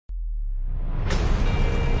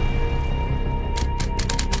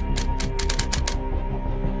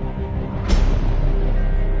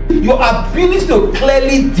your ability to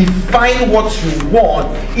clearly define what you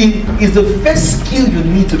want is the first skill you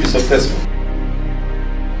need to be successful.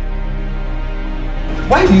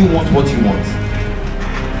 Why do you want what you want?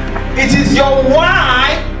 It is your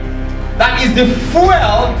why that is the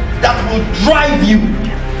fuel that will drive you.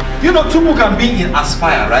 You know, two people can be in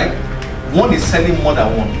Aspire, right? One is selling more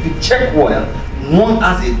than one. If you check well, one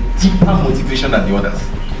has a deeper motivation than the others.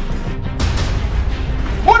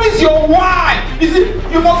 What is your why?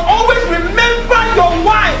 You must always remember your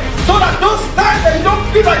why, so that those times that you don't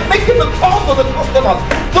feel like making the calls for the customers,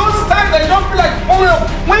 those times that you don't feel like following up,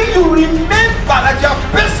 when you remember that you are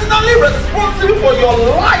personally responsible for your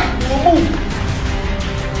life, you move.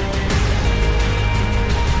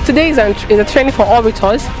 Today is a training for all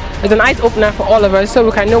Realtors. It's an eye-opener for all of us, so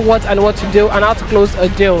we can know what to do and how to close a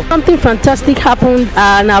deal. Something fantastic happened,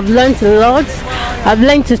 and I've learned a lot. I've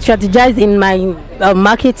learned to strategize in my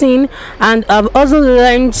marketing, and I've also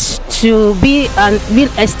learned to be a real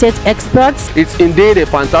estate expert. It's indeed a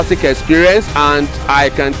fantastic experience, and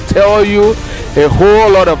I can tell you a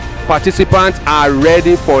whole lot of participants are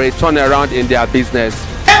ready for a turnaround in their business.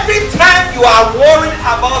 Every time you are worried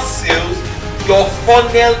about sales, your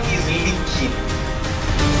funnel is leaking.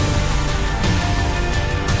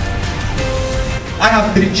 I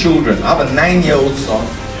have 3 children. I have a 9-year-old son,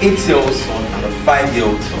 8-year-old son, and a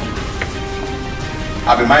 5-year-old son.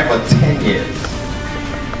 I've been married for 10 years.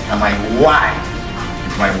 And my wife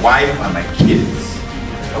is my wife and my kids.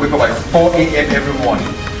 I wake up at 4 a.m. every morning.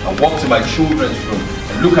 I walk to my children's room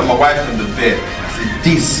and look at my wife in the bed. I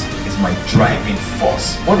say, this is my driving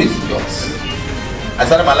force. What is yours? I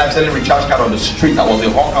started my life selling recharge card on the street. I was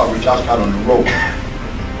a hawker of recharge card on the road.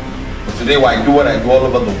 But today, I do what I do all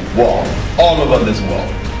over the world, all over this world.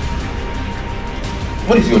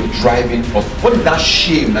 What is your driving force? What is that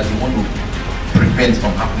shame that you want to prevent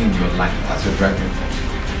from happening in your life as your driving force?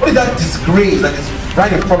 What is that disgrace that is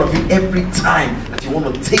right in front of you every time that you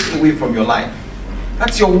want to take away from your life?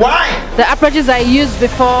 That's your why. The approaches I used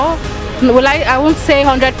before, well, I won't say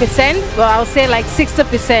 100%, but I'll say like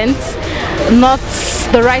 60%, not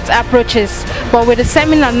the right approaches. But with the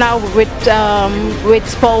seminar now with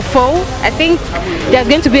Paul Fo, I think there's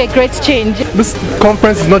going to be a great change. This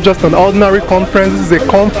conference is not just an ordinary conference, this is a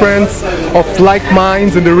conference of like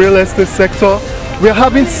minds in the real estate sector. We're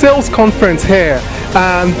having sales conference here,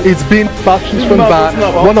 and it's been patronised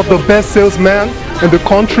by one of the best salesmen in the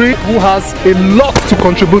country who has a lot to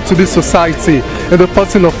contribute to this society in the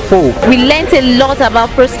person of Fo. We learned a lot about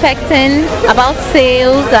prospecting, about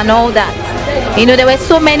sales and all that. You know, there were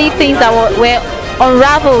so many things that were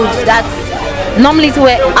unraveled that normally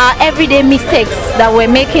were our everyday mistakes that we're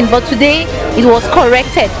making, but today it was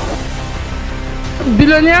corrected.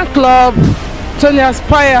 Billionaire Club, Tony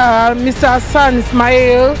Aspire, Mr. Hassan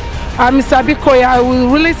Ismail, and Mr. Bikoya, I will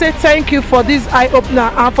really say thank you for this eye-opener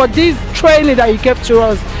and for this training that you gave to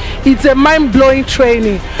us. It's a mind-blowing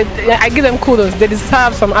training. I give them kudos. They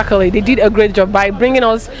deserve some accolade. They did a great job by bringing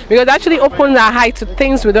us, because it actually opened our eyes to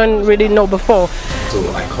things we don't really know before. So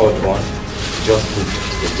I called one, just booked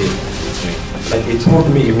the day with me. And he told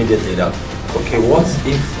me immediately that, okay, what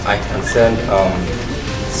if I can send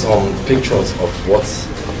some pictures of what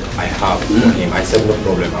I have for him? I said, no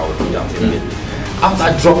problem, I will do that immediately.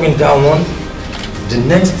 After dropping down one, the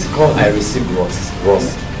next call I received was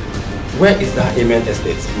where is the Amen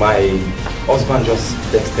Estate? My husband just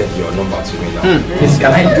texted your number to me now. Please,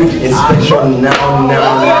 can I do the inspection now?